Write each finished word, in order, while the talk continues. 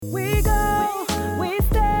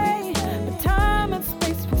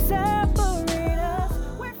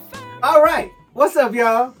up,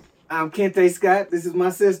 y'all? I'm Kente Scott. This is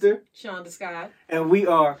my sister. Shonda Scott. And we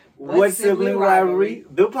are What Sibling Rivalry,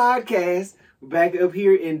 the podcast. Back up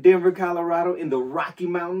here in Denver, Colorado, in the Rocky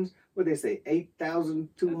Mountains. What they say,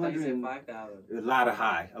 8,200? 5,000. A lot of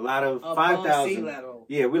high. A lot of 5,000. Sea level.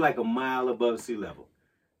 Yeah, we're like a mile above sea level.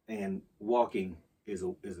 And walking is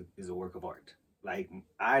a work of art. Like,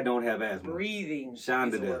 I don't have asthma. Breathing.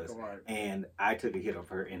 Shonda does. And I took a hit of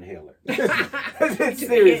her inhaler. It's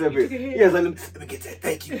serious up here. Yes, let me get that.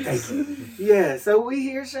 Thank you. Yeah, so we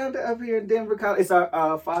here, Shonda, up here in Denver, Colorado. It's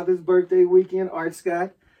our father's birthday weekend, Art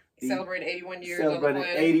Scott. Celebrating 81 years Celebrating on the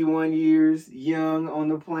planet. 81 years young on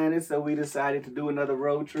the planet. So we decided to do another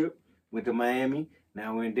road trip. Went to Miami.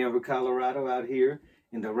 Now we're in Denver, Colorado, out here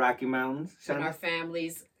in the Rocky Mountains. In our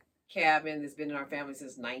family's cabin that's been in our family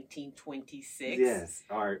since 1926. Yes,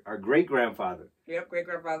 our great grandfather. Yep, great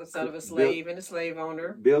grandfather, son of a slave and a slave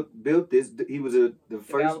owner. Built this. He was the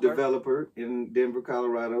first developer in Denver,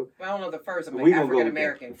 Colorado. Well, I don't know the first. I mean, African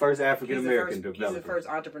American. First African American developer. He's the first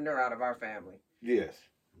entrepreneur out of our family. Yes.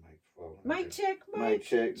 Mic check.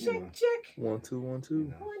 Check. Check. 1 2 1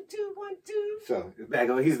 2. 1 2 1 2. So back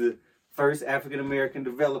on, he's the first African American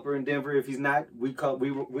developer in Denver. If he's not, we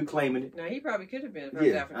claiming it. Now he probably could have been the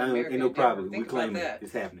first African American. No problem. We claiming claiming it.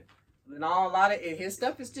 It's happening. And a lot of his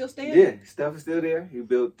stuff is still standing. Yeah, stuff is still there. He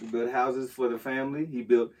built houses for the family. He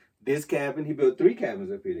built this cabin. He built 3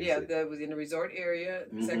 cabins up here. Yeah, that was in the resort area,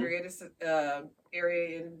 segregated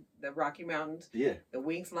area in the Rocky Mountains. Yeah. The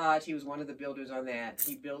Winks Lodge, he was one of the builders on that.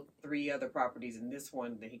 He built 3 other properties, and this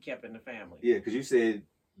one that he kept in the family. Yeah, because you said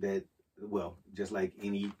that, well, just like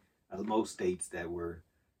most states that were,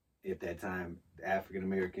 at that time, African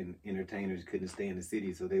American entertainers couldn't stay in the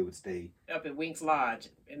city, so they would stay up at Winks Lodge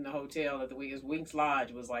in the hotel at the Winks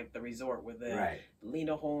Lodge was like the resort with the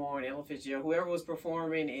Lena Horne, Ella Fitzgerald, whoever was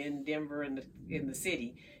performing in Denver in the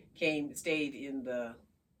city stayed in the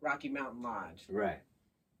Rocky Mountain Lodge. Right.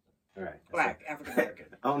 Black African American.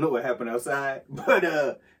 I don't know what happened outside,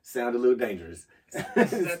 but sounded a little dangerous.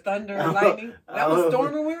 The thunder and lightning. That was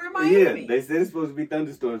storming when we were in Miami. Yeah, they said it's supposed to be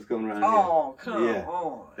thunderstorms coming around here. Oh, come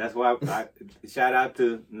on. That's why I shout out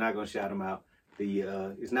to, I'm not gonna shout them out.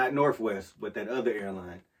 It's not Northwest, but that other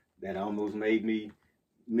airline that almost made me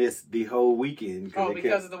miss the whole weekend.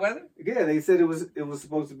 Because of the weather? Yeah, they said it was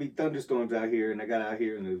supposed to be thunderstorms out here, and I got out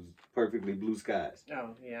here and it was perfectly blue skies.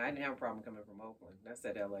 Oh, yeah, I didn't have a problem coming from Oakland. That's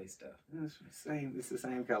that LA stuff. It's the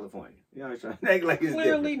same California. You know, trying to act like it's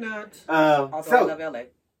clearly different. Not. Although I love LA.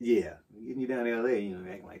 Yeah, getting you down to LA, you know,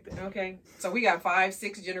 acting like that. Okay, so we got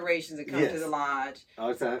 5-6 generations that come to the lodge.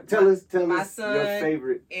 All the time. Tell us my son your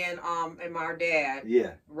favorite. And my dad.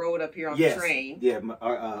 Yeah. Rode up here on the train. Yeah,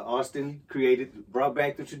 Austin brought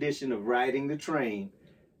back the tradition of riding the train.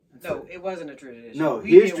 No, it wasn't a tradition. No,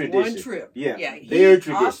 we did tradition. One trip. Yeah, their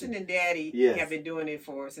tradition. Austin and Daddy have been doing it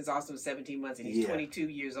since Austin was 17 months, and he's 22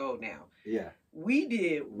 years old now. Yeah. We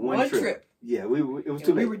did one trip. Yeah, it was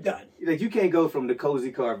too late. We were done. Like, you can't go from the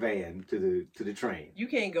cozy car van to the train. You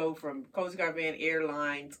can't go from cozy car van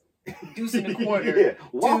airlines, deuce and a quarter,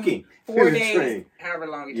 walking 4 days, train. However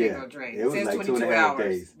long it takes on a train. It says like 22 hours,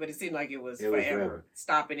 days. but it seemed like it was forever.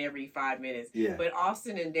 Stopping every 5 minutes. Yeah. But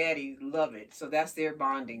Austin and Daddy love it, so that's their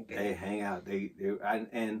bonding thing. They hang out.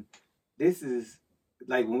 And this is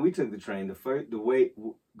like when we took the train. The way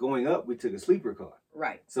going up, we took a sleeper car.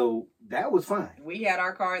 Right. So that was fine. We had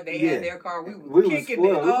our car. They had their car. We were kicking it.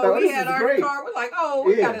 We had our car. We're like,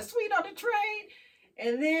 we got a suite on the train.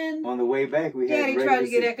 And then on the way back, Daddy tried to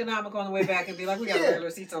get economical on the way back and be like, we got regular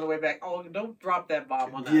seats on the way back. Oh, don't drop that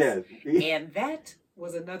bomb on us. Yeah. And that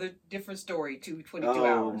was another different story. 22 hours.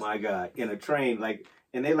 Oh my God! In a train,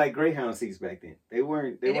 and they like Greyhound seats back then. They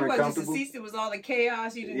weren't comfortable. Just the seats. It was all the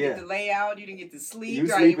chaos. You didn't get the layout. You didn't get to sleep. You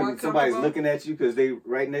sleeping. Somebody's looking at you because they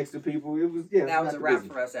right next to people. It was That was a wrap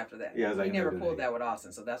for us after that. Yeah, I was like, we never pulled that with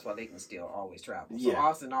Austin, so that's why they can still always travel. So Yeah.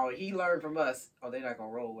 Austin he learned from us. Oh, they're not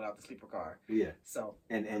gonna roll without the sleeper car. Yeah. So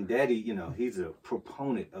and Daddy, you know, he's a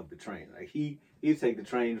proponent of the train. Like he'd take the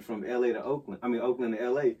train from Oakland to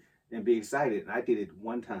LA, and be excited. And I did it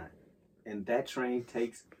one time, and that train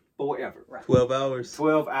takes forever. Right. 12 hours.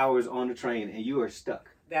 12 hours on the train, and you are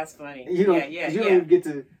stuck. That's funny. You don't even get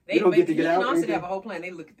to. You don't get to get out. They also have a whole plan.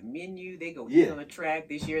 They look at the menu. They go on the track.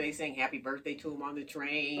 This year they sang "Happy Birthday" to him on the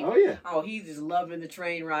train. Oh yeah. Oh, he's just loving the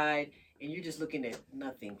train ride, and you're just looking at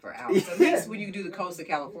nothing for hours. At least when you do the coast of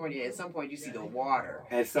California, at some point you see the water.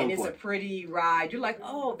 At some point, it's a pretty ride. You're like,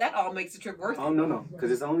 oh, that all makes the trip worth it. Oh no,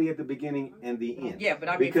 because it's only at the beginning and the end. Yeah, but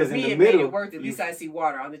I mean, because for me, it made it worth it. At least I see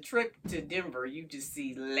water. On the trip to Denver, you just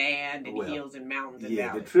see land and hills and mountains and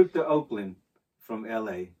valleys. The trip to Oakland from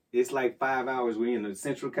LA, it's like 5 hours. We're in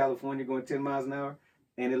Central California going 10 miles an hour,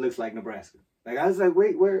 and it looks like Nebraska. Like I was like,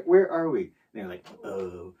 wait, where are we? And they're like,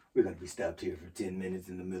 we're gonna be stopped here for 10 minutes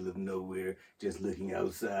in the middle of nowhere, just looking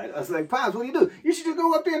outside. I was like, Pops, what do you do? You should just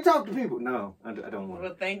go up there and talk to people. No, I don't want to.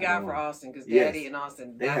 Well, thank God for Austin, because Daddy and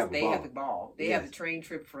Austin, they have the ball. They have the train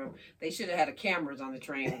trip from. They should have had the cameras on the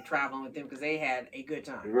train traveling with them, because they had a good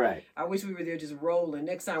time. Right. I wish we were there just rolling.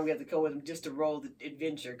 Next time we have to go with them just to roll the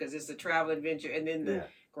adventure, because it's a travel adventure, and then the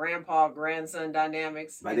grandpa grandson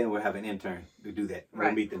dynamics. By then we'll have an intern to do that.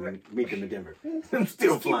 We'll meet them in Denver. I'm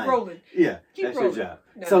still just flying. Keep rolling. Yeah, keep that's rolling. your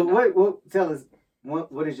job. What? Tell us.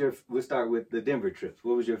 What is your? We'll start with the Denver trips.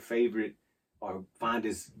 What was your favorite or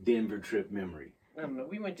fondest Denver trip memory? I don't know.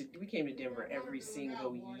 We came to Denver every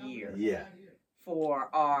single year. Yeah. For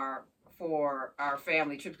our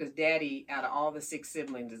family trips, because Daddy, out of all the 6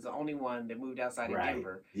 siblings, is the only one that moved outside of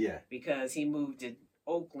Denver. Yeah. Because he moved to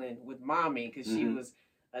Oakland with Mommy, because she was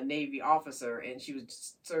a Navy officer and she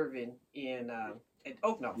was serving in at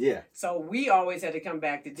Oakland. Yeah. So we always had to come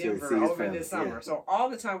back to Denver over this summer. Yeah. So all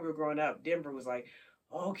the time we were growing up, Denver was like,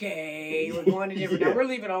 okay, we're going to Denver. Now we're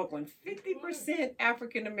leaving Oakland. 50%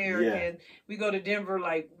 African American. Yeah. We go to Denver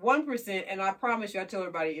like 1%. And I promise you, I tell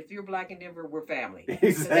everybody, if you're black in Denver, we're family.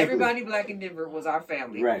 Exactly. Everybody black in Denver was our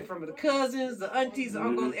family. Right. From the cousins, the aunties, the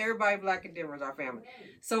uncles, everybody black in Denver was our family.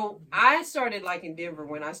 So I started liking Denver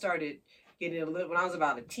when I started getting when I was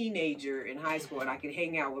about a teenager in high school, and I could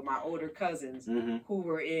hang out with my older cousins who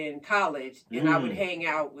were in college, and I would hang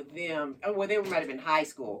out with them. Well, they might have been high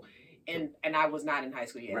school, and I was not in high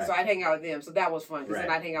school yet, so I'd hang out with them. So that was fun, because then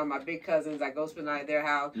I'd hang out with my big cousins. I'd go spend the night at their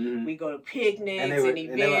house. We go to picnics and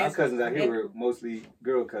events. And our cousins out here were mostly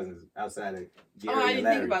girl cousins outside of Gary I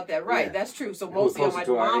didn't think about that. Right, that's true. So mostly on my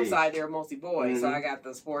mom's side, they were mostly boys. So I got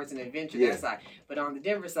the sports and adventure that side. But on the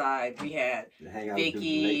Denver side, we had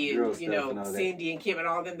Vicky and Cindy and Kim and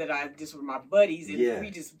all them that I just were my buddies,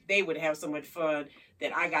 and they would have so much fun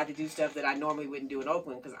that I got to do stuff that I normally wouldn't do in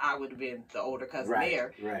Oakland, because I would have been the older cousin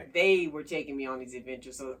there. Right. They were taking me on these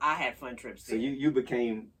adventures, so I had fun trips too. So you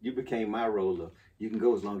became my role of, you can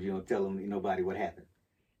go as long as you don't tell nobody what happened.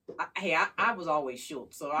 I was always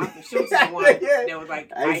Schultz, so Schultz is the one that was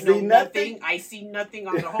like, I know nothing. I see nothing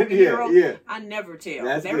on the Hogan Hero. I never tell.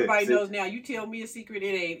 Everybody knows now. You tell me a secret, it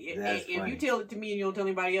ain't. If you tell it to me and you don't tell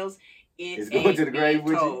anybody else, it's going to the grave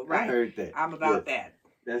with you. Right. I heard that. I'm about that.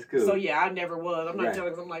 That's cool. So I never was. I'm not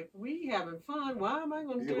telling. I'm like, we having fun. Why am I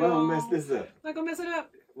going to do? Why don't mess this up? I'm not gonna mess it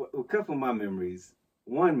up. Well, a couple of my memories.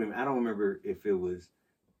 One memory, I don't remember if it was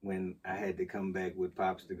when I had to come back with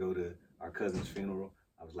Pops to go to our cousin's funeral.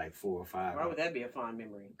 I was like 4 or 5. Why would that be a fond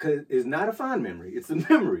memory? Because it's not a fond memory. It's a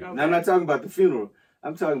memory. Okay. Now, I'm not talking about the funeral.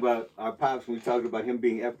 I'm talking about our Pops when we talked about him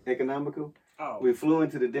being economical. Oh. We flew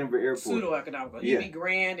into the Denver airport. Pseudo-economical. He'd be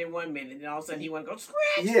grand in 1 minute, and all of a sudden he want to go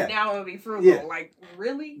scratch. Yeah. Now it'll be frugal. Like,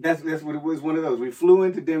 really? That's what it was, one of those. We flew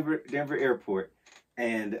into Denver airport,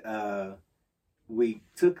 and we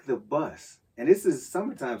took the bus. And this is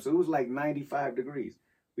summertime, so it was like 95 degrees.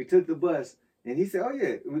 We took the bus. And he said, "Oh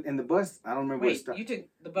yeah," and the bus. I don't remember. Wait, you took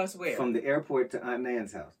the bus where? From the airport to Aunt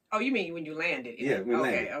Nan's house. Oh, you mean when you landed? Yeah, we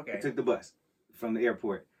landed. Okay. We took the bus from the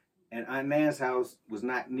airport, and Aunt Nan's house was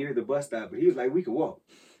not near the bus stop, but he was like, "We could walk."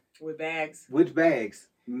 With bags. With bags,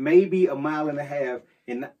 maybe a mile and a half,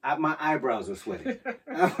 and my eyebrows were sweating.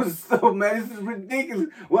 I was so mad. This is ridiculous.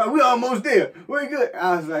 Well, we're almost there. We're good.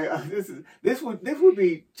 I was like, this would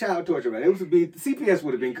be child torture, right? It would be CPS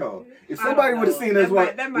would have been called if somebody would have seen us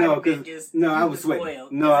walk. No, I was sweating.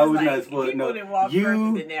 No, I was not spoiled. No,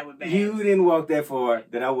 you didn't walk that far.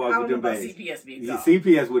 That I walked with them bags. CPS being called.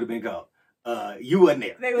 CPS would have been called. You wasn't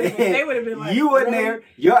there. They would have been like, you wasn't there.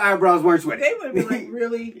 Your eyebrows weren't sweating. They would have been like,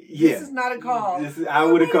 really? This is not a call. I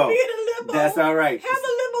would have called. That's all right. Have a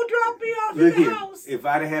limo drop me off at the house. If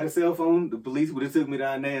I'd have had a cell phone, the police would have took me to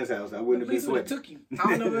Aunt Nan's house. I wouldn't have been sweating. The police would have took you.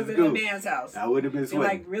 I don't know if it was Nan's house. I wouldn't have been sweating.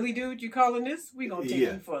 They're like, really, dude? You calling this? We gonna take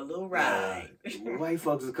you for a little ride. White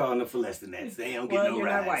folks are calling them for less than that. So they don't get no you're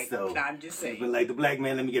ride. Not white. So I'm just saying. But like the black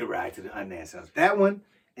man, let me get a ride to the Aunt Nan's house. That one,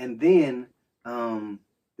 and then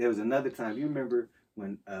there was another time. You remember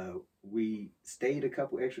when we stayed a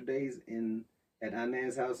couple extra days at Aunt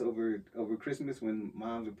Nan's house over Christmas when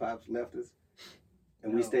moms and pops left us?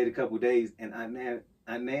 And we stayed a couple days, and Aunt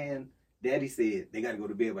Nan, Daddy said they got to go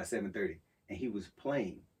to bed by 7:30, and he was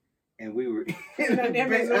playing, and we were. Aunt Nan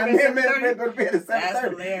go to bed at 7:30. That's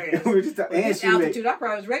hilarious. We were just talking. This altitude, I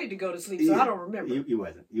probably was ready to go to sleep, so I don't remember. You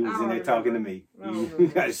wasn't. You was in there talking to me.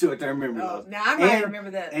 You got a short-term memory loss. Now I might remember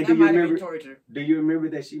that. And that might have been torture. Do you remember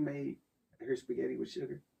that she made her spaghetti with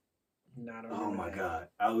sugar? No, I don't oh my that.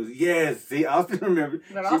 God! See, Austin remembered.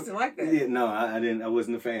 But Austin liked that. Yeah, no, I didn't. I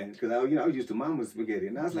wasn't a fan because I was used to Mama's spaghetti,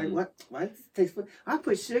 and I was like, "What? Why does it taste? I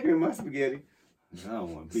put sugar in my spaghetti." I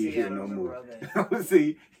don't want to be here no more. That.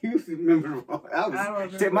 See, you remember?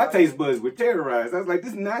 My taste buds were terrorized. I was like,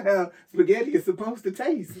 this is not how spaghetti is supposed to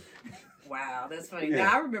taste. Wow, that's funny. Yeah.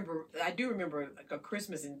 Now I do remember like a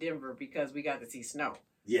Christmas in Denver because we got to see snow.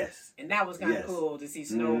 Yes. And that was kind of cool to see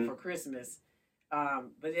snow for Christmas.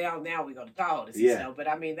 But now we go to Tahoe to see snow. But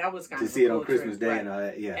I mean, that was kind of to see it on cool Christmas trip, Day and all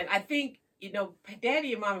that. Yeah. And I think,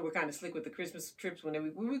 Daddy and Mommy were kind of slick with the Christmas trips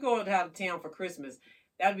when we go out of town for Christmas.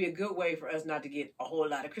 That'd be a good way for us not to get a whole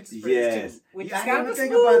lot of Christmas presents too. Which is kind of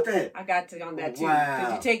think about that. I got to on that too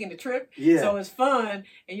because you're taking the trip, so it's fun,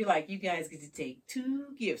 and you're like, you guys get to take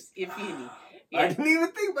 2 gifts, if any. I didn't even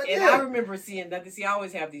think about that. And I remember seeing that. See, I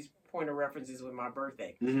always have these point of references with my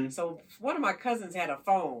birthday. Mm-hmm. So one of my cousins had a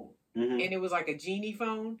phone. And it was like a genie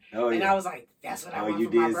phone. Oh, and yeah. I was like, that's what I want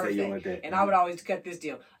for my birthday. Say you want that. And I would always cut this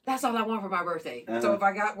deal. That's all I want for my birthday. So if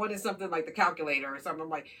I wanted something like the calculator or something, I'm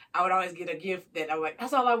like, I would always get a gift that I was like,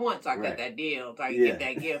 that's all I want. So I got that deal. So I could get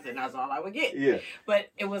that gift and that's all I would get. Yeah. But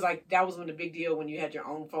it was like, that was when the big deal when you had your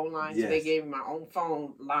own phone line. So they gave me my own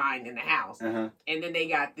phone line in the house. And then they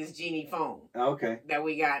got this genie phone. Okay. That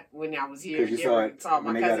we got when I was here. You saw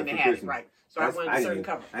my cousin that had it. Right. So I wanted a certain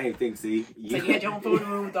cover. I didn't think, see. So you had your own phone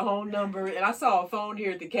room with the whole number. And I saw a phone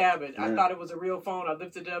here at the cabin. I thought it was a real phone. I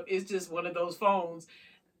lifted it up. It's just one of those phones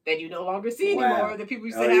that you no longer see anymore that people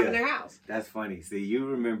used to have in their house. That's funny. See, you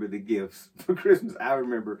remember the gifts for Christmas. I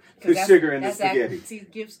remember the sugar and the spaghetti. See,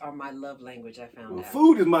 gifts are my love language, I found out.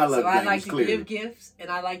 Food is my love language, So I like to give gifts and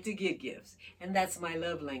I like to get gifts. And that's my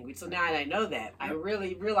love language. So now that I know that, I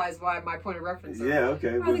really realize why my point of reference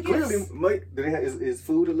okay. Well, clearly, is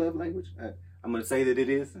food a love language? I'm going to say that it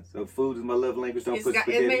is. So food is my love language. Don't put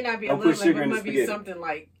spaghetti. It may not be a love language. It might be something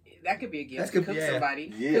like, that could be a gift. Cook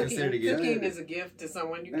somebody. Yeah. Cooking is a gift to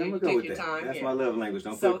someone. You take your time. That's my love language.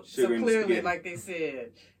 Don't put sugar in the spaghetti. So clearly, like they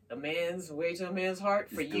said, the man's way to a man's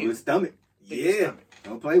heart for you. His stomach. Yeah.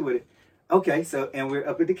 Don't play with it. Okay, and we're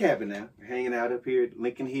up at the cabin now. We're hanging out up here at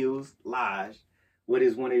Lincoln Hills Lodge. What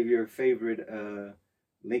is one of your favorite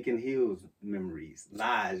Lincoln Hills memories?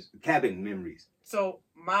 Lodge, cabin memories. So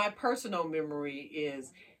my personal memory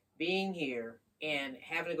is being here and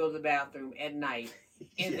having to go to the bathroom at night.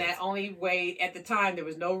 In that only way, at the time, there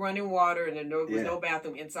was no running water and there was no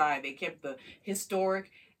bathroom inside. They kept the historic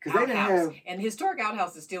outhouse. And the historic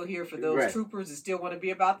outhouse is still here for those troopers that still want to be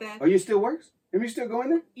about that. Oh, you still works? Have you still going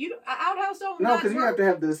there? Outhouse don't No, because you have to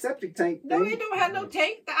have the septic tank thing. No, it don't have no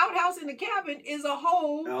tank. The outhouse in the cabin is a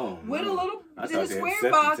hole with a little square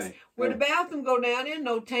box where the bathroom go down there.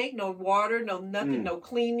 No tank, no water, no nothing, no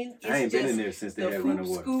cleaning. It's I ain't just been in there since they had running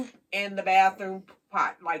water. Scoop and the bathroom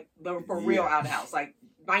pot, like the real outhouse, like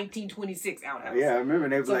 1926 outhouse. Yeah, I remember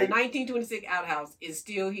they was so like... the 1926 outhouse is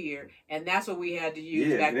still here, and that's what we had to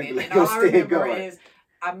use back then. Like, and all I remember is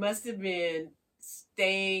I must have been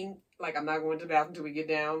staying... Like, I'm not going to the bathroom until we get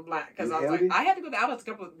down. Because I was like, I had to go to the outhouse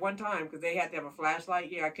one time because they had to have a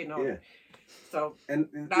flashlight. Yeah, I couldn't hold it. So, and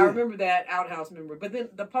I remember that outhouse memory. But then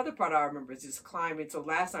the other part I remember is just climbing. So,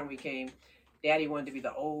 last time we came, Daddy wanted to be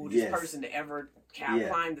the oldest person to ever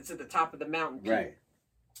climb to the top of the mountain peak. Right.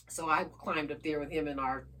 So, I climbed up there with him and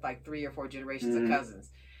our, 3 or 4 generations of cousins.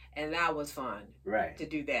 And that was fun. Right. To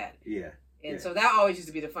do that. Yeah. And so that always used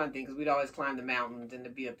to be the fun thing because we'd always climb the mountains and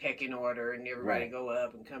there'd be a pecking order and everybody go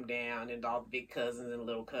up and come down and all the big cousins and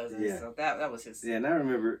little cousins. Yeah. So that was his. Yeah, and I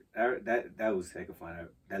remember that was heck of fun.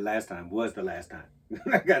 That last time was the last time.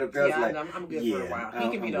 I got up there. Yeah, like, I'm good for a while. He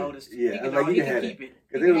can be the oldest. Yeah, he can keep it.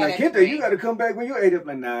 Because they were like, Kenta, you got to come back when you're 8 up.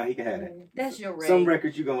 Like, nah, he can have it. That's your rate. Some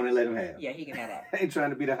records you go in and let him have. Yeah, he can have that. I ain't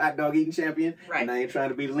trying to be the hot dog eating champion. Right. And I ain't trying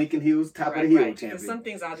to be the Lincoln Hills top of the hill champion. Some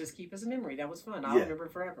things I'll just keep as a memory. That was fun. I'll remember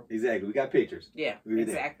forever. Exactly. We got pictures. Yeah,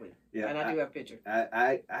 exactly. Yeah, and I do have pictures.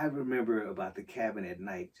 I remember about the cabin at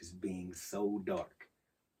night just being so dark.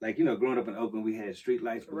 Like, growing up in Oakland, we had street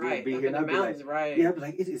lights. Right, be up here, in the mountains, right. Yeah, I'd be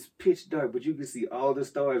like, it is pitch dark, but you can see all the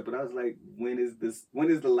stars. But I was like, when is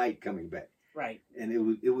the light coming back? Right. And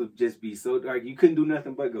it would just be so dark. You couldn't do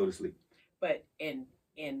nothing but go to sleep. But, and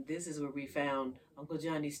this is where we found Uncle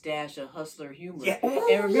Johnny's stash of Hustler humor. Yeah.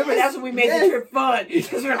 And remember, that's when we made the trip fun.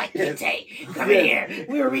 Because we were like, Kente, come here.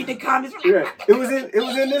 We were reading the comments. We're like, It was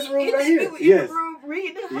in this room right here. Yes.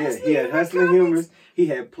 Reading the Hustler he had Hustler humors. He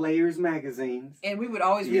had Players magazines. And we would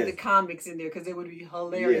always read the comics in there because they would be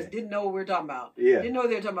hilarious. Didn't know what we were talking about. Yeah. Didn't know what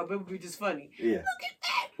they were talking about, but it would be just funny. Yeah. Look at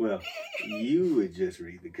that. Well, you would just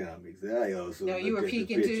read the comics. I also you were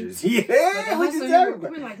peeking too? Yeah. What you talking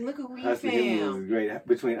about? We were like, look what we Hustler humor was great.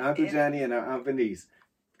 Between Uncle Johnny and our Aunt Venice.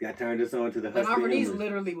 got turned us on to the But Husky Aunt Bernice English.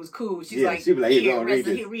 literally was cool. She's Yeah, like, she'd be like, here, read Reza,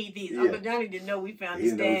 this. here, read these. Yeah. Uncle Johnny didn't know we found the He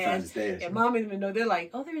didn't know we found the stash. stash. And Mom didn't even know. They're like,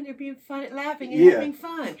 oh, they're in there being fun, laughing and Yeah. having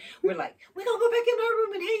fun. We're like, we're going to go back in our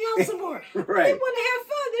room and hang out some more. Right. They want to have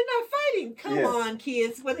fun. They're not fighting. Come Yeah. on,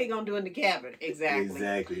 kids. What are they going to do in the cabin? Exactly.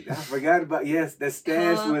 Exactly. I forgot about, yes, the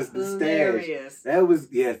stash was the stash. Hilarious. That was,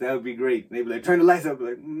 yes, that would be great. They'd be like, turn the lights up.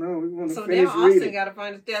 Like, no, we want to So finish now reading. Austin got to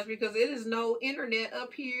find the stash because it is no internet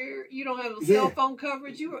up here. You don't have a Yeah. cell phone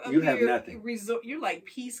coverage. You are up You here. have nothing. You're like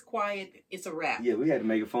peace, quiet. It's a wrap. Yeah, we had to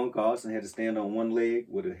make a phone call and had to stand on one leg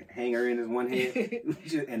with a hanger in his one hand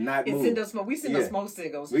and not move. Send us smoke. We send Yeah. us smoke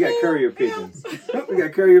signals. We got courier pigeons. We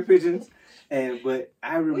got courier pigeons. But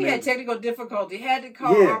I remember We had technical difficulty. Had to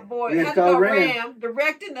call Yeah, our boy. we Had to call Ram,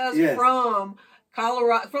 directing us Yes. from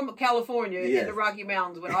California Yes. in the Rocky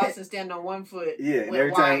Mountains with Austin standing on one foot. Yeah, and with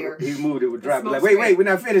every wire. time he moved, it would drop. smoke Like, wait, screen. we're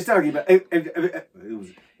not finished talking about it.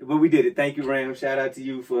 But we did it. Thank you, Ram. Shout out to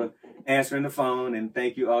you for answering the phone, and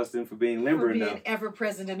thank you, Austin, for being limber For being enough. ever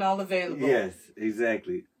present and all available. Yes,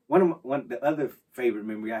 exactly. One the other favorite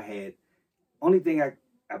memory I had. Only thing I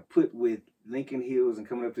put with Lincoln Hills and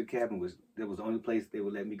coming up to the cabin was that was the only place they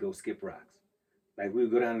would let me go skip rocks. Like we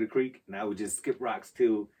would go down to the creek and I would just skip rocks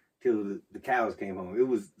till the cows came home. It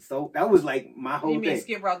was that was like my whole You mean thing.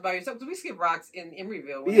 skip rocks by yourself? Because we skip rocks in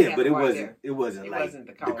Emeryville. when Yeah, they had but it water wasn't. there. It wasn't It like wasn't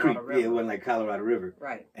the the Colorado creek. River. Yeah, it wasn't like Colorado River.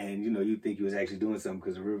 Right. And you'd think you was actually doing something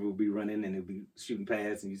because the river would be running and it'd be shooting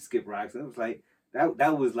past and you skip rocks. And it was like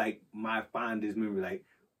that was like my fondest memory. Like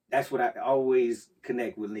that's what I always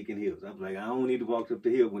connect with Lincoln Hills. I was like, I don't need to walk up the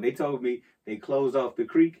hill. When they told me they closed off the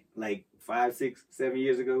creek like 5, 6, 7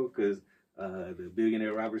 years ago because the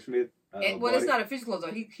billionaire Robert Smith. Well, it's not official close.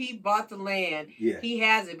 He bought the land. Yeah. He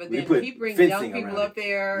has it, but We then put he brings fencing young people around up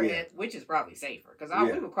there, Yeah. which is probably safer. Because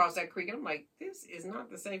Yeah. we would cross that creek, and I'm like, this is not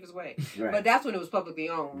the safest way. Right. But that's when it was publicly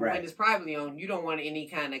owned. Right. When it's privately owned, you don't want any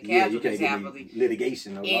kind of Yeah, you casualties can't get happening. any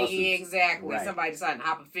litigation or lawsuits. Exactly. Right. Somebody deciding to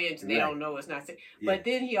hop a fence and they Right. don't know it's not safe. Yeah. But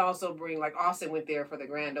then he also like Austin went there for the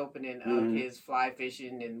grand opening of Mhm. his fly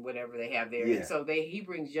fishing and whatever they have there. Yeah. And so he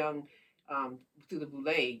brings young, through the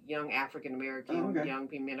Boulay, young African American, Oh, okay. young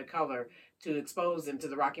men of color to expose them to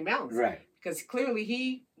the Rocky Mountains. Right. Because clearly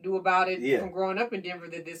he knew about it Yeah. from growing up in Denver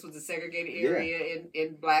that this was a segregated Yeah. area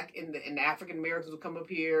and the African Americans would come up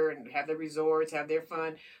here and have their resorts, have their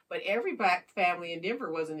fun. But every black family in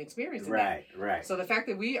Denver wasn't experiencing that. Right. So the fact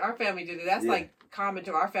that our family did it, that's Yeah. like common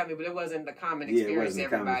to our family, but it wasn't the common Yeah, it experience wasn't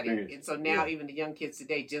to a common everybody. experience. And so now Yeah. even the young kids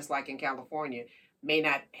today, just like in California, may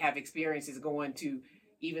not have experiences going to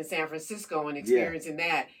even San Francisco and experiencing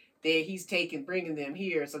that. He's bringing them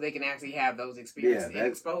here so they can actually have those experiences and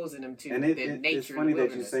exposing them to and the it's nature. funny and the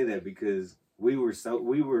that you say that because we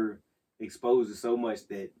were exposed to so much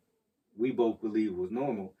that we both believe was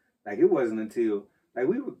normal. Like it wasn't until like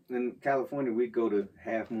we were in California, we'd go to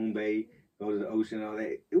Half Moon Bay, go to the ocean, and all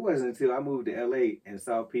that. It wasn't until I moved to LA and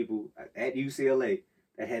saw people at UCLA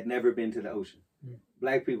that had never been to the ocean.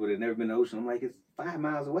 Black people that had never been to the ocean. I'm like, it's 5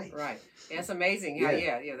 miles away. Right. That's amazing. How,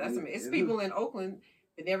 Yeah. That's amazing. It's And people in Oakland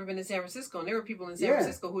that never been to San Francisco, and there were people in San Yeah.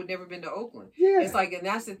 Francisco who had never been to Oakland. Yeah. It's like, and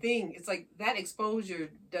that's the thing. It's like that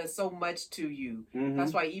exposure does so much to you. Mhm.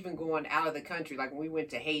 That's why even going out of the country, like when we went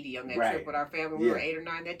to Haiti on that Right. trip with our family, we were Yeah. 8 or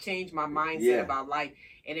 9. That changed my mindset Yeah. about life,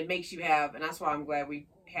 and it makes you have. And that's why I'm glad we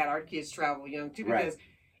had our kids travel young too, Right. because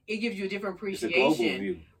it gives you a different It's a global appreciation.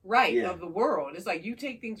 view. Right, Yeah. of the world. It's like you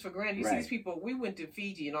take things for granted. You see Right. these people. We went to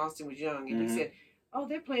Fiji and Austin was young, and Mhm. he said, "Oh,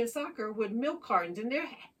 they're playing soccer with milk cartons, and they're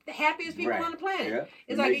the happiest people Right. on the planet." Yeah. It's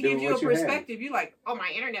You like make it do gives you a what you have. perspective. You're like, "Oh, my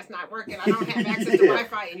internet's not working. I don't have access to Yeah.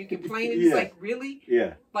 Wi-Fi," and you complain. And it's Yeah. like, really?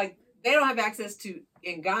 Yeah. Like they don't have access to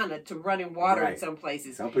in Ghana to running water in Right. some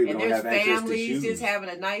places. Some people And don't there's have access to families shoes. just having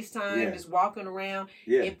a nice time, Yeah. just walking around.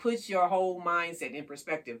 Yeah. It puts your whole mindset in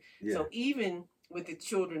perspective. Yeah. So even with the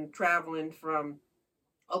children traveling from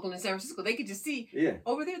Oakland and San Francisco, they could just see Yeah.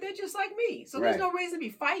 over there they're just like me. So Right. there's no reason to be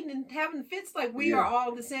fighting and having fits. Like we Yeah. are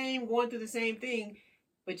all the same, going through the same thing.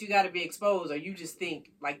 But you got to be exposed, or you just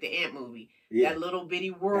think like the Ant movie. Yeah. That little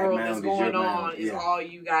bitty world mound that's is your going on mound. is Yeah. all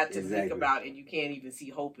you got to think Exactly. about, and you can't even see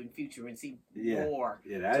hope and future and see Yeah. more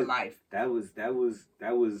Yeah. to That life.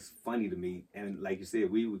 was funny to me. And like you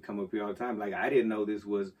said, we would come up here all the time. Like I didn't know this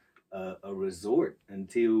was a resort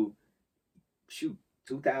until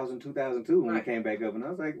 2000, 2002 when we came back up, and I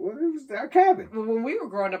was like, well, it was our cabin. Well, when we were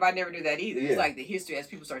growing up, I never knew that either. It's like the history, as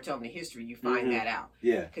people start telling the history, you find that out.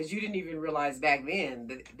 Yeah. Because you didn't even realize back then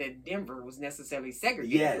that Denver was necessarily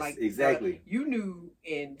segregated. Yes, like, exactly. You knew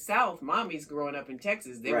in South, mommies growing up in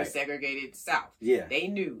Texas, they were segregated South. Yeah. They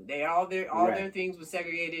knew. All their things were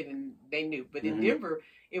segregated, and they knew. But in Denver,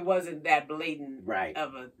 it wasn't that blatant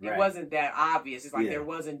it wasn't that obvious. It's like there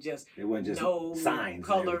wasn't just no signs,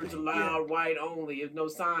 colors allowed, white only. There's no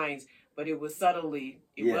signs, but it was subtly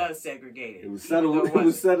was segregated. It was subtle. It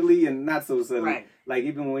was subtly and not so subtly. Right. Like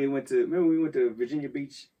even when we went to Virginia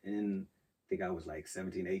Beach, and I think I was like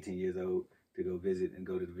 17, 18 years old to go visit and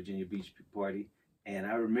go to the Virginia Beach party. And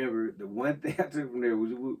I remember the one thing I took from there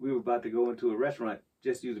was we were about to go into a restaurant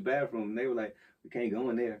just to use the bathroom, and they were like, "We can't go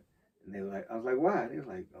in there." And they were like, I was like, why? They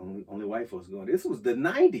were like, only white folks going. This was the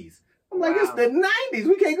 90s. I'm like, it's the 90s.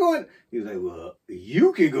 We can't go in. He was like, well,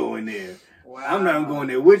 you can go in there. Wow. I'm not going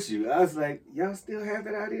there with you. I was like, y'all still have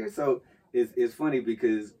that out here? So it's funny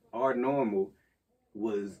because our normal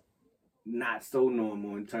was not so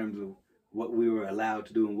normal in terms of what we were allowed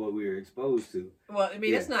to do and what we were exposed to. Well, I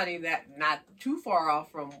mean, it's not even not too far off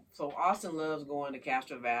from. So Austin loves going to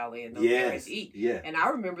Castro Valley and those areas to eat. Yeah. And I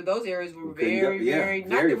remember those areas were very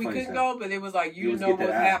not that we couldn't go, but it was like you didn't know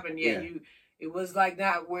what happened. Yeah. It was like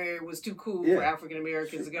not where it was too cool for African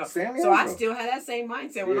Americans to go. So I still had that same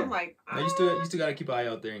mindset when I'm like, you still got to keep an eye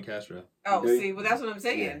out there in Castro. Oh, see, well, that's what I'm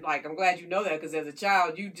saying. Yeah. Like, I'm glad you know that because as a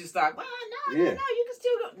child, you just thought, well, no, you can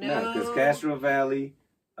still go. No, because Castro Valley,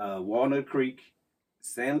 Walnut Creek,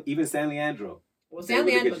 even San Leandro. Well, San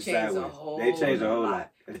Leandro changed a whole lot. They changed a whole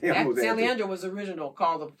lot. San Leandro was original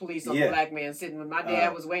call the police on the black man sitting when my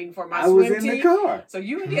dad was waiting for my swim team. I was in the car. So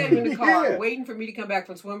you and dad were in the car waiting for me to come back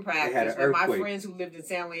from swim practice with my friends who lived in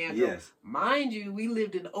San Leandro. Yes. Mind you, we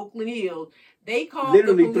lived in Oakland Hills. They called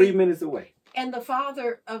literally the police, 3 minutes away. And the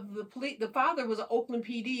father of the father was an Oakland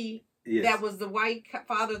PD. Yes. That was the white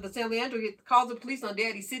father of the San Leandro. He called the police on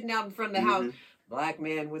dad. He's sitting out in front of the house. Black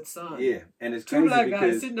man with son. Yeah, and it's two black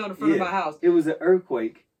guys sitting on the front of my house. It was an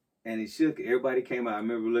earthquake, and it shook. Everybody came out. I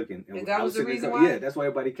remember looking. And that was the reason why? Yeah, that's why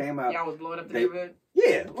everybody came out. Y'all was blowing up the neighborhood?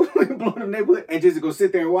 Yeah, blowing up the neighborhood, and just to go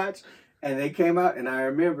sit there and watch. And they came out, and I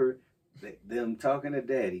remember them talking to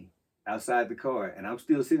Daddy outside the car, and I'm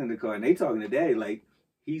still sitting in the car, and they talking to Daddy like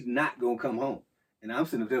he's not going to come home. And I'm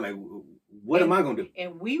sitting up there like, what am I going to do?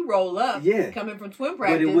 And we roll up coming from swim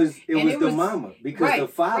practice. But it was the mama because the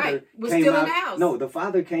father was came still out. In the house. No, the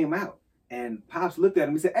father came out. And Pops looked at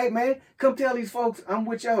him and said, hey, man, come tell these folks I'm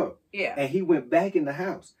with y'all. Yeah. And he went back in the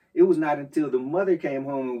house. It was not until the mother came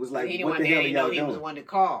home and was like, what the hell are y'all doing? He was the one that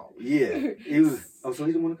called. Yeah. He was. Oh, so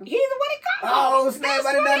he's the one that called? He's the one that called. Oh, snap.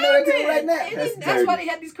 I did not know that till right now. That's why they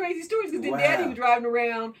had these crazy stories. Because then Daddy was driving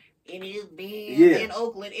around in his Benz in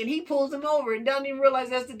Oakland, and he pulls him over and doesn't even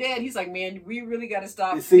realize that's the dad. He's like, man, we really got to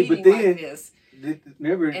stop speeding like this.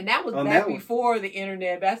 Remember, and that was back before the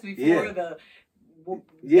internet, back before the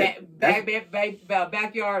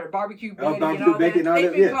backyard or barbecue Betty and all that.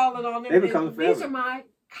 They've been calling on them. They've been calling forever. These are my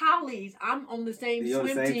colleagues. I'm on the same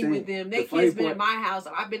swim team with them. Their kids been at my house.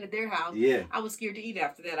 I've been at their house. Yeah. I was scared to eat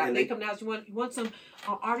after that. They come down. You want some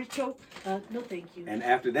artichoke? No, thank you. And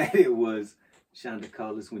after that, it was Shonda,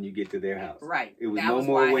 call us when you get to their house. Right. It was no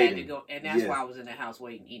more waiting. I had to go, and that's why I was in the house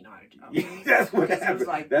waiting, eating artichoke. That's what happened.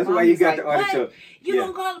 Like, that's why you got the artichoke. What? You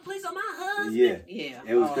gonna call the police on my husband? Yeah.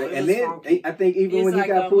 It was crazy. And then I think even when he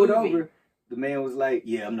got pulled over, the man was like,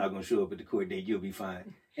 "Yeah, I'm not gonna show up at the court date. You'll be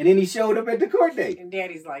fine." And then he showed up at the court date. And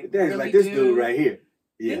Daddy's like, this dude right here.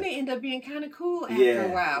 Yeah. Then they end up being kind of cool after a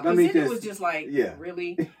while. Because then it was just like,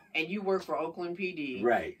 really? And you work for Oakland PD.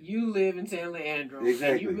 Right. You live in San Leandro.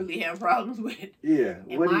 Exactly. And you really have problems with it. Yeah.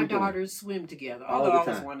 And my daughters swim together. Although I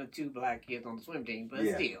was one of two black kids on the swim team. But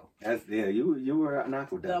still. You were an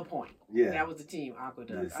aqueduct. The point. Yeah. That was the team,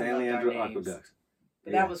 Aqueduct. The San Leandro Aqueducts.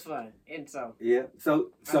 But that was fun. And so. Yeah.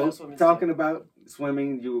 So talking about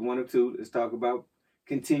swimming, you were one of two. Let's talk about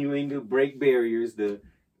continuing to break barriers. The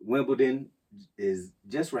Wimbledon is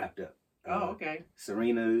just wrapped up. Okay.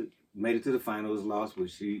 Serena made it to the finals, lost, but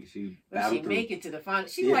she battled through. Make it to the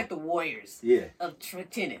finals. She's like the Warriors of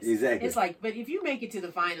tennis. Exactly. It's like, but if you make it to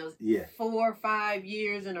the finals 4 or 5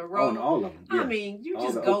 years in a row, on all of them. I mean, you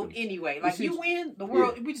just go anyway. Like you win the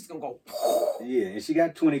world, we just gonna go. Yeah, and she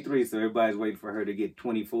got 23, so everybody's waiting for her to get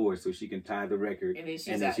 24 so she can tie the record. And then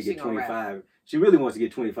she get 25. She really wants to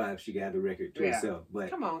get 25. She got the record to herself.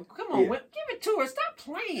 But come on, give it to her. Stop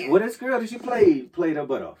playing. Well, this girl that she played her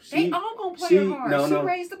butt off. They all gonna play her hard. She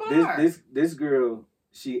raised the bar. This girl,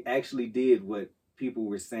 she actually did what people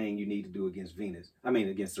were saying you need to do against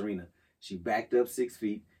Serena. She backed up 6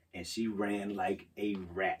 feet and she ran like a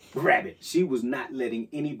rabbit. She was not letting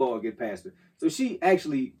any ball get past her. So she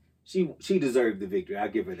actually she deserved the victory. I'll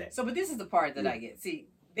give her that. So, but this is the part that I get. See,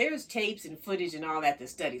 there's tapes and footage and all that to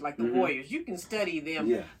study. Like the Warriors, you can study them.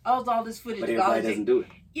 Yeah. All this footage. But everybody doesn't do it.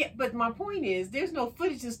 Yeah, but my point is, there's no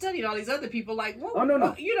footage to study all these other people. Like, well, oh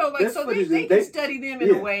no, you know, like, so they can study them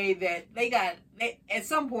in a way that at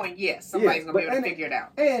some point, yes, somebody's gonna be able to figure it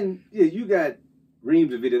out. And yeah, you got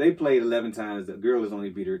reams of video. They played 11 times. The girl has only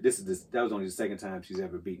beat her. That was only the second time she's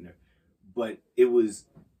ever beaten her. But it's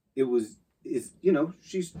you know,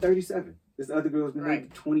 she's 37. This other girl's been maybe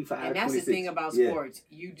 25, and that's 26. the thing about sports.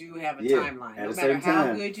 You do have a timeline. No matter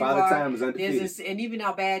how good you are, time is undefeated. And even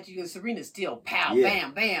how bad you are, Serena's still pow,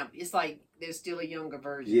 bam, bam. It's like there's still a younger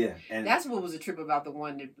version. Yeah. And that's what was a trip about the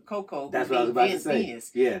one that Coco. That's what I was about to say. Venus,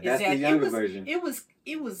 yeah, that's the younger version. It was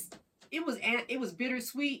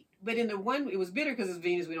bittersweet, but in the one it was bitter because it's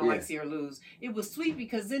Venus. We don't like to see her lose. It was sweet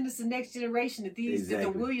because then it's the next generation that that the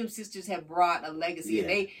Williams sisters have brought a legacy,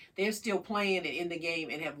 and they're still playing it in the game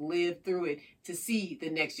and have lived through it to see the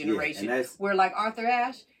next generation. Where like Arthur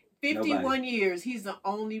Ashe, 51 years, he's the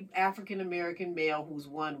only African American male who's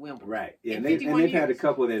won Wimbledon. Right. Yeah, and they've had a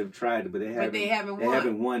couple that have tried it, but they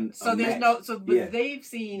haven't won. So there's they've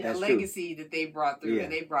seen a legacy that they brought through,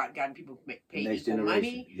 and gotten people paid equal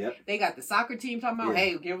money. Yep. They got the soccer team talking about,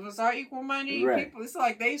 hey, give us our equal money. Right. People, it's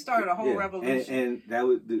like they started a whole revolution. And that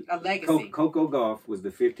was a legacy. Coco Gauff was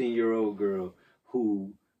the 15-year-old girl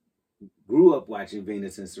who grew up watching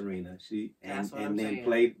Venus and Serena. She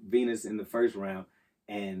played Venus in the first round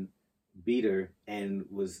and beat her, and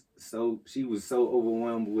she was so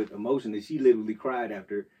overwhelmed with emotion that she literally cried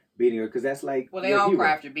after beating her, because that's like they all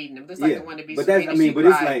cry after beating them. That's like the one that beats Serena.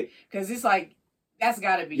 It's like that's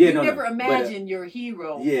got to be. You never imagine your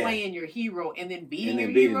hero playing your hero and then beating your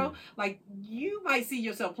hero. Them. Like you might see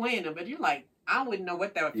yourself playing them, but you're like, I wouldn't know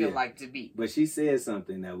what that would feel like to beat. But she said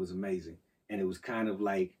something that was amazing, and it was kind of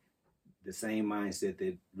like the same mindset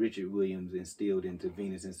that Richard Williams instilled into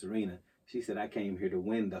Venus and Serena. She said, I came here to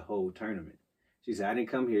win the whole tournament. She said, I didn't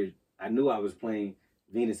come here. I knew I was playing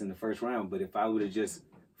Venus in the first round, but if I would have just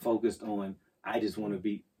focused on, I just want to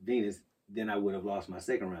beat Venus, then I would have lost my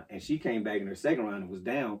second round. And she came back in her second round and was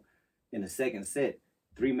down in the second set,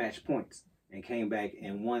 3 match points, and came back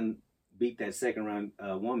and beat that second round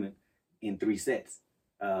woman in 3 sets.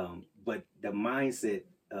 But the mindset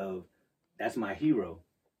of, that's my hero,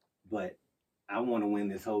 but I want to win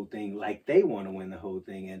this whole thing like they want to win the whole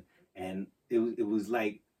thing. And it was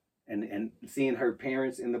like, and seeing her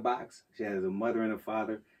parents in the box, she has a mother and a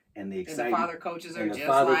father, and the excitement. And the father coaches her just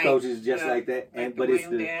like that. And but it's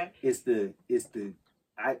the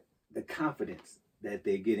confidence that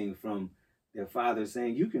they're getting from their father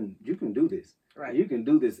saying, you can do this. Right. You can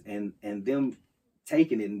do this, and them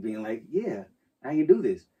taking it and being like, yeah, I can do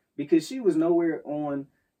this. Because she was nowhere on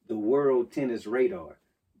the world tennis radar.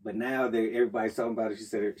 But now everybody's talking about it.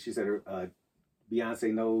 She said her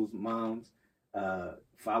Beyonce Knowles' moms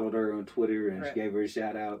followed her on Twitter, and she gave her a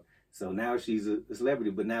shout out. So now she's a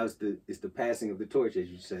celebrity, but now it's the passing of the torch, as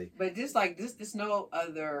you say. But just like this, there's no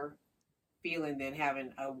other feeling than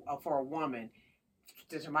having for a woman,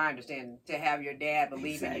 to my understanding, to have your dad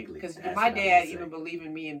believe in you. Because my dad even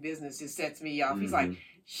believing me in business just sets me off. He's like,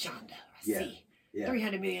 Shonda, I see. Yeah.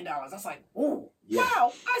 $300 million. I was like, oh,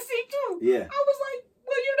 wow, I see too. Yeah. I was like,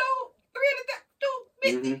 well, you know,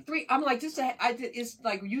 300,000. I'm like, it's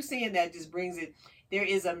like you saying that just brings it. There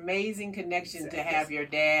is amazing connection to have your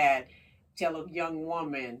dad tell a young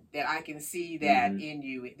woman that I can see that in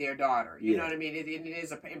you, their daughter. You know what I mean? It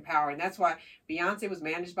is empowering. That's why Beyonce was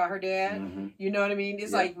managed by her dad. You know what I mean?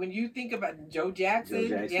 It's like when you think about Joe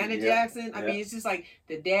Jackson, Janet Jackson, I mean, it's just like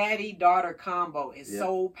the daddy-daughter combo is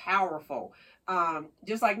so powerful.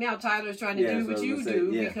 Just like now, Tyler's trying to do what you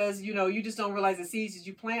do because, you know, you just don't realize the seeds that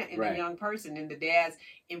you plant in a young person and the dad's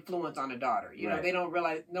influence on a daughter. You know, they don't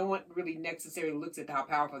realize, no one really necessarily looks at how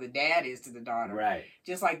powerful the dad is to the daughter. Right.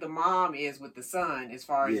 Just like the mom is with the son as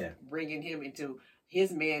far as bringing him into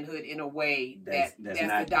his manhood in a way that's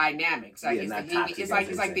the dynamics. Like it's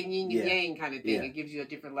like the yin and yang kind of thing. Yeah. It gives you a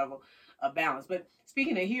different level of balance. But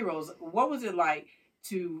speaking of heroes, what was it like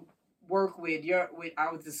to work with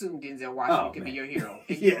I would assume Denzel Washington could be your hero.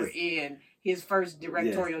 And you were in his first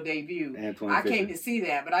directorial debut. I came to see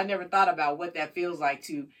that, but I never thought about what that feels like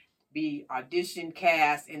to be auditioned,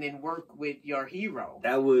 cast, and then work with your hero.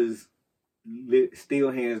 That was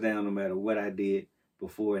still hands down, no matter what I did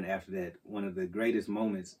before and after that, one of the greatest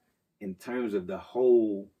moments in terms of the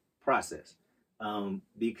whole process.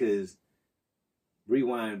 Because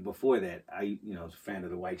rewind before that, I was a fan of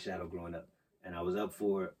The White Shadow growing up. And I was up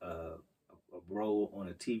for a role on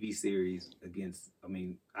a TV series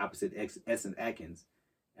opposite Essen Atkins,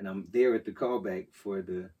 and I'm there at the callback for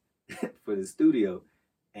the for the studio,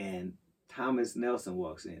 and Thomas Nelson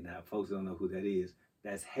walks in. Now, folks don't know who that is.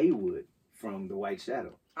 That's Haywood from The White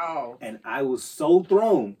Shadow. Oh. And I was so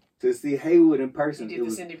thrown to see Haywood in person. You did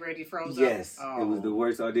the Cindy Brady Froze Yes. Up? Oh. It was the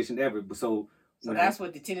worst audition ever. So that's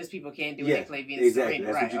what the tennis people can't do when they play Venus exactly. Arena.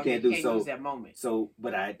 That's Right. what you okay, can't do. You can't lose that moment. So,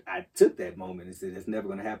 but I took that moment and said, it's never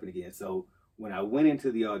going to happen again. So when I went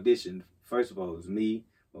into the audition, first of all, it was me,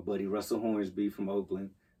 my buddy Russell Hornsby from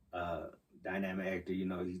Oakland, dynamic actor,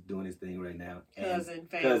 he's doing his thing right now.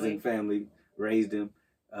 Cousin, family, raised him.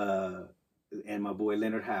 And my boy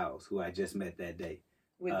Leonard Howes, who I just met that day.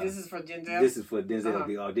 This is for Denzel? This is for Denzel,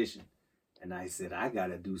 the audition. And I said, I got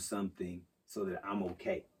to do something so that I'm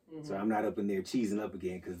okay. Mm-hmm. So I'm not up in there cheesing up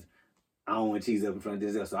again because I don't want to cheese up in front of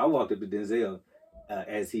Denzel. So I walked up to Denzel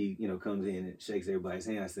as he, comes in and shakes everybody's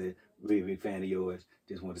hand. I said, really big fan of yours.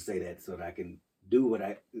 Just want to say that so that I can do what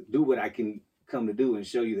I can come to do and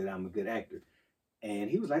show you that I'm a good actor.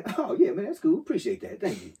 And he was like, oh, yeah, man, that's cool. Appreciate that.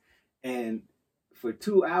 Thank you. And for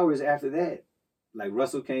 2 hours after that, like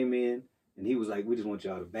Russell came in and he was like, we just want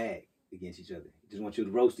y'all to bag against each other. Just want you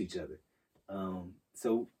to roast each other.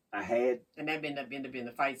 So I had... And that ended up being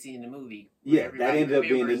the fight scene in the movie. Yeah, that ended up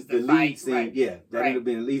being the lead scene. Right. Yeah, that ended up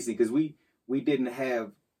being the lead scene because we didn't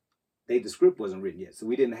have... The script wasn't written yet, so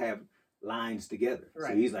we didn't have lines together.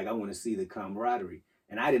 Right. So he's like, I want to see the camaraderie.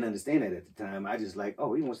 And I didn't understand that at the time. I just like,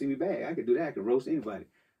 oh, he wants to see me bag. I could do that. I could roast anybody.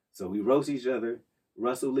 So we roast each other.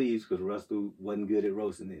 Russell leaves because Russell wasn't good at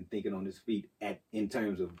roasting and thinking on his feet in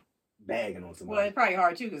terms of bagging on somebody. Well, it's probably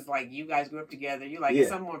hard too because like you guys grew up together. You like at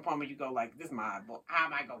some point you go like, this is my boy. How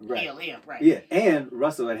am I gonna kill him? Right. Yeah, and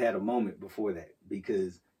Russell had a moment before that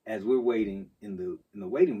because as we're waiting in the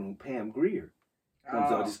waiting room, Pam Grier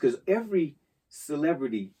comes out just because every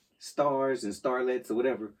celebrity, stars and starlets or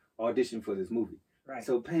whatever audition for this movie. Right.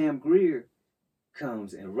 So Pam Grier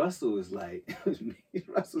comes and Russell is like,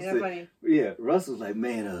 Russell's like,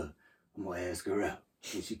 man, I'm gonna ask her out.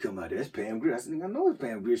 When she come out there, that's Pam Grier. I said, I know it's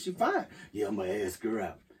Pam Grier. She fine. Yeah, I'm gonna ask her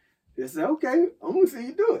out. They said, okay, I'm gonna see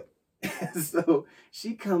you do it. So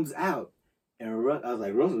she comes out, and I was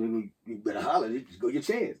like, Russell, you better holler. Just go your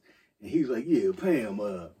chance. And he was like, yeah, Pam,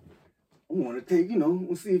 I want to take,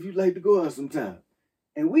 we'll see if you'd like to go out sometime.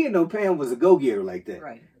 And we didn't know Pam was a go-getter like that.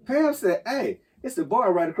 Right. Pam said, hey, it's the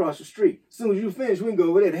bar right across the street. As soon as you finish, we can go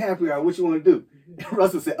over there to happy hour. What you want to do? And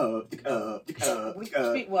Russell said,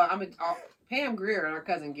 Pam Grier and our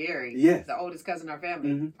cousin Gary, the oldest cousin in our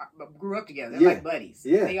family, grew up together. They're like buddies.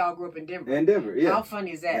 Yeah. They all grew up in Denver. How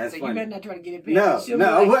funny is that? That's funny. You better not try to get it.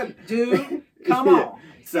 No, what? Dude, come on.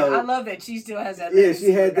 So and I love that she still has that. Yeah,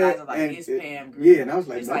 she had that. Like, it's Pam Grier. Yeah, and I was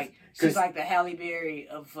like, it's like she's like the Halle Berry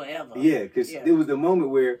of forever. Yeah, because it was the moment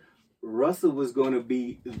where Russell was going to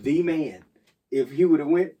be the man if he would have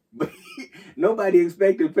went. But nobody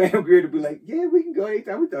expected Pam Grier to be like, yeah, we can go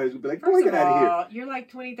anytime. We thought he would be like, boy, get out of here. You're like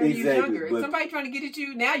 20, 30 years younger. If somebody trying to get at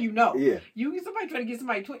you, now you know. Yeah. Somebody trying to get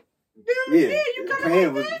somebody 20. Dude, you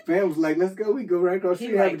coming Pam was like, let's go. We go right across the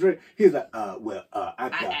street, have a drink. He was like, I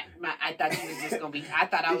thought you was just going to be, I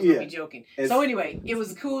thought I was going to be joking. So anyway, it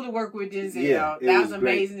was cool to work with Denzel. Yeah, that was an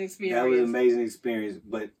amazing experience. That was an amazing experience.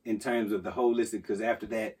 But in terms of the holistic, because after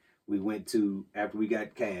that, after we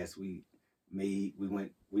got cast, we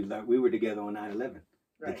were together on 9/11. Right.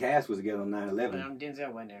 The cast was together on 9/11.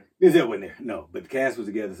 Denzel wasn't there. Denzel wasn't there, no. But the cast was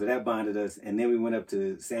together, so that bonded us. And then we went up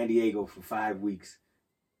to San Diego for 5 weeks.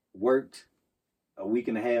 Worked a week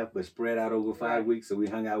and a half, but spread out over 5 weeks. So we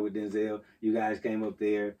hung out with Denzel. You guys came up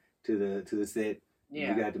there to the set.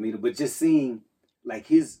 Yeah. We got to meet him. But just seeing like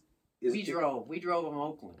his... We drove from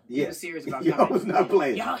Oakland. Yeah. He was serious about coming. I was not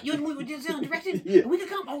playing. Y'all, you and we were Denzel directed? Yeah. We could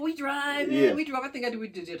come. Oh, we drive. Yeah. We drove. I think we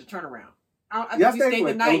did a turnaround. I think we stayed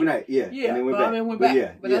the night. Overnight. Yeah. Yeah. And then went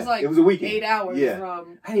back. But that's like it was a weekend. 8 hours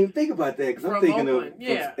from... I didn't even think about that because I'm thinking Oakland.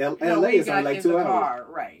 of LA is only like 2 hours. Car,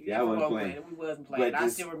 right. Yeah, I wasn't playing. We wasn't playing. I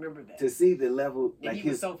still remember that. To see the level... And he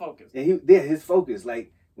was so focused. And his focus.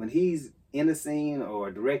 Like when he's in a scene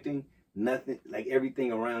or directing, nothing, like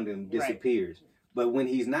everything around him disappears. Right. But when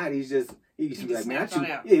he's not, he's just be like, man,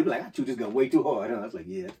 he'd be like, I chewed this gun way too hard. I was like,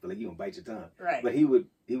 yeah, I feel like you gonna bite your tongue. Right. But he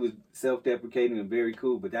was self-deprecating and very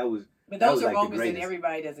cool. But those are like moments that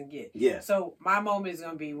everybody doesn't get. Yeah. So my moment is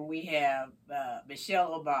gonna be when we have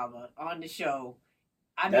Michelle Obama on the show.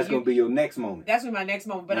 That's gonna be your next moment. That's gonna be my next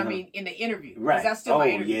moment. But I mean, in the interview, right? That's still my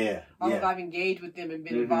interview. Yeah. Although I've engaged with them and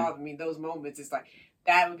been involved. I mean, those moments, it's like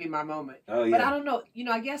that would be my moment. Oh yeah. But I don't know.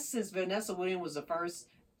 I guess since Vanessa Williams was the first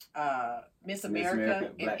Miss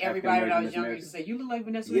America, and everybody when I was younger used to say, "You look like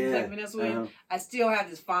Vanessa Williams, like Vanessa Williams." I still have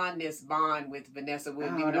this fondness bond with Vanessa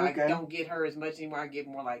Williams, even though I don't get her as much anymore. I get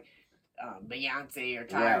more like Beyonce or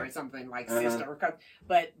Tyra or something like sister.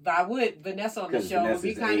 But I would Vanessa on the show would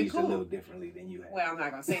be kind of cool. A little differently than you have. Well, I'm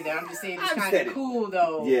not gonna say that. I'm just saying it's kind of cool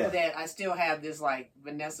though that I still have this like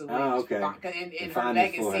Vanessa Williams in her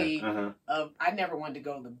legacy of I never wanted to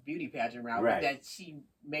go the beauty pageant route, but that she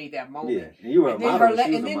made that moment. Yeah, and you were a model.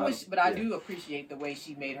 But I do appreciate the way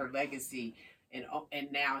she made her legacy, and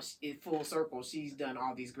now in full circle, she's done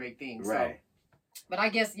all these great things. Right. So, but I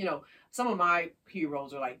guess some of my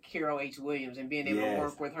heroes are like Carol H. Williams and being able to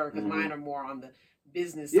work with her because mine are more on the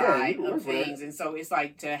business side of things, and so it's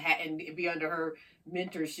like to and be under her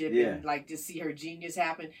mentorship and like to see her genius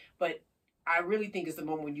happen. But I really think it's the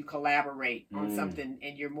moment when you collaborate on something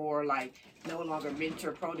and you're more like no longer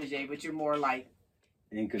mentor protege, but you're more like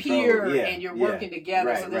peer and you're working together.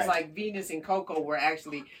 Right, so there's like Venus and Coco were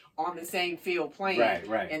actually on the same field playing,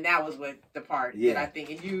 and that was what the part that I think.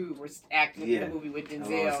 And you were acting in the movie with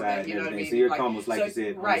Denzel. That, you know what I mean? So you're almost like you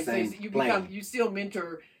said, right? So you still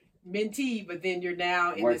mentor. Mentee, but then you're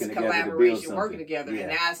now in this collaboration, working together,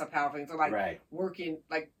 and that's a powerful thing. So, like working,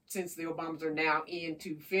 like since the Obamas are now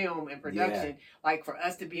into film and production, like for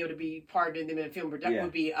us to be able to be partnering them in film production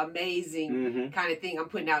would be amazing kind of thing. I'm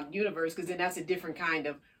putting out in the universe because then that's a different kind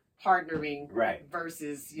of partnering,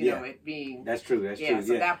 versus it being that's true. That's true.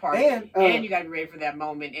 So that part, and you got to be ready for that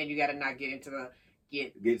moment, and you got to not get into the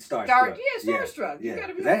get starstruck. Starstruck. You got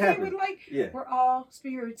to be okay with we're all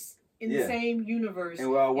spirits in the same universe, and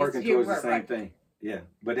we're all working towards the same thing. Yeah,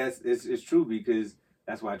 but it's true because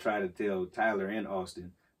that's why I try to tell Tyler and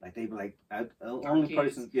Austin, like they be like,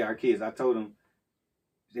 our kids. I told them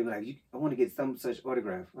they be like, I want to get some such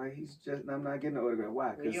autograph. Like I'm not getting an autograph.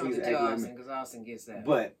 Why? Because he's acting Austin, because Austin gets that.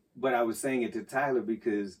 But I was saying it to Tyler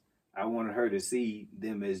because I wanted her to see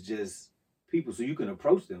them as just people, so you can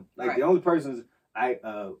approach them. Like the only persons I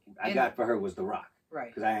got for her was The Rock,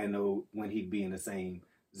 because I didn't know when he'd be in the same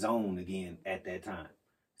zone again at that time.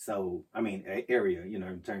 So I mean area,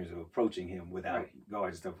 in terms of approaching him without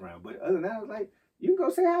guard stuff around. But other than that, I was like, you can go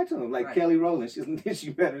say hi to him. Like Kelly Rowland, she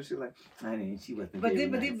met her. She's like, she wasn't. But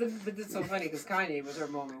it's so funny because Kanye was her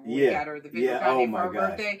moment when we got her the video Kanye for her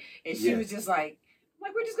birthday, and she was just like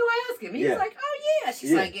we're just gonna ask him. He's like, oh yeah.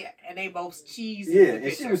 She's like, and they both cheesed. Yeah,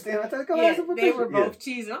 and she was standing. I thought, go ask him for a picture. They were both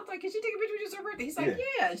cheesing. I was like, can she take a picture with just her birthday? He's like,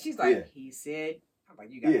 yeah. And she's like, he said. Like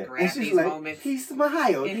you gotta grab these moments. He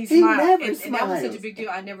smiled. And he smiled. And that was such a big deal.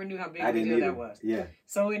 I never knew how big of a deal that was. Yeah.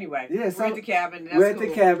 So anyway, we're at the cabin. We're at the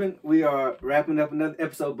cabin. We are wrapping up another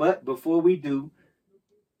episode. But before we do,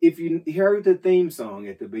 if you heard the theme song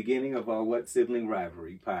at the beginning of our What Sibling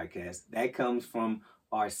Rivalry podcast, that comes from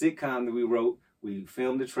our sitcom that we wrote. We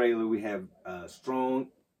filmed the trailer. We have strong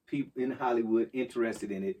people in Hollywood interested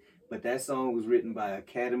in it. But that song was written by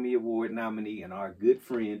Academy Award nominee and our good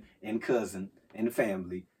friend and cousin and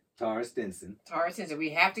family, Tara Stinson.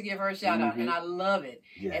 We have to give her a shout out, and I love it.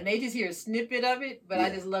 Yeah. And they just hear a snippet of it, but I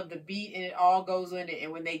just love the beat, and it all goes in it.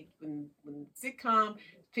 And when sitcom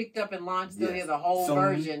picked up and launched, they'll hear the whole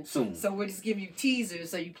version. So we're just giving you teasers,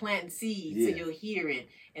 so you plant seeds, so you'll hear it,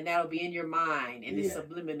 and that'll be in your mind, and it's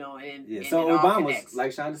subliminal, and so it all Obama's connects.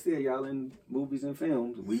 Like Shonda said, y'all in movies and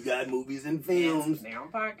films. We got movies and films. They're on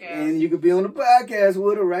podcast, and you could be on the podcast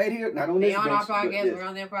with her right here. Not on this. They're on our podcast. We're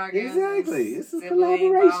on their podcast. Exactly. It's a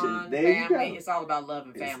collaboration. Bond, there you go. It's all about love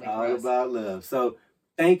and family. It's all about love. So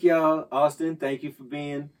thank y'all, Austin. Thank you for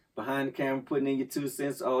being behind the camera, putting in your 2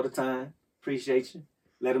 cents all the time. Appreciate you.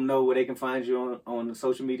 Let them know where they can find you on the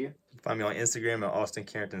social media. Find me on Instagram at Austin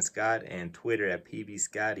Carrington Scott and Twitter at PB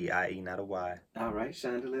Scotty, IE, not a Y. All right,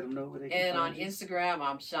 Shonda, let them know where they can find you. And on Instagram,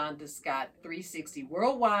 I'm Shonda Scott 360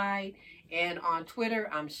 worldwide. And on Twitter,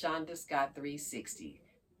 I'm Shonda Scott 360.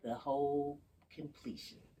 The whole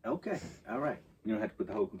completion. Okay, all right. You don't have to put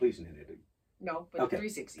the whole completion in there, do you? No, but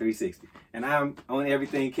 360. 360. And I'm on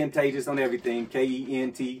everything, Kentagious on everything,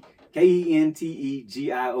 KenteGious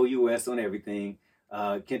on everything.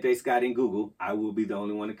 Kente Scott in Google. I will be the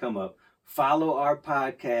only one to come up. Follow our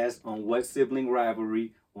podcast on What Sibling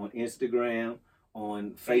Rivalry on Instagram,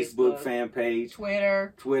 on Facebook fan page,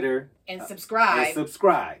 Twitter, and subscribe.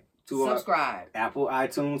 To our Apple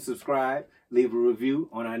iTunes. Subscribe. Leave a review.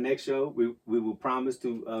 On our next show, we will promise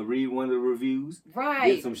to read one of the reviews.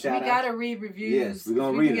 Right. Give some shout outs. We got to read reviews. Yes, we're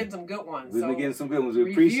going to read them. We've been getting some good ones. We've been getting some good ones.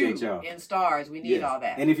 We appreciate y'all. And stars. We need all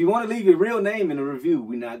that. And if you want to leave your real name in a review,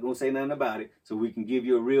 we're not going to say nothing about it. So we can give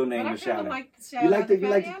you a real name and shout out. Like the shout out.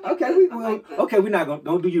 Okay, we're not going to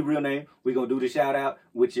don't do your real name. We're going to do the shout out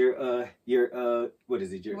with your what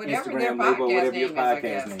is it? Your whatever Instagram label, whatever your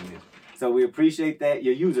podcast name is. So we appreciate that.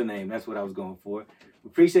 Your username, that's what I was going for. We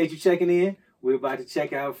appreciate you checking in. We're about to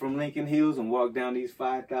check out from Lincoln Hills and walk down these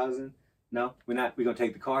 5,000. No, we're not. We're going to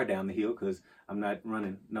take the car down the hill because I'm not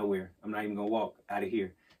running nowhere. I'm not even going to walk out of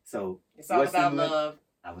here. So it's all about love.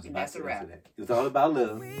 I was about to answer that. It's all about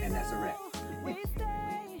love, and that's a wrap.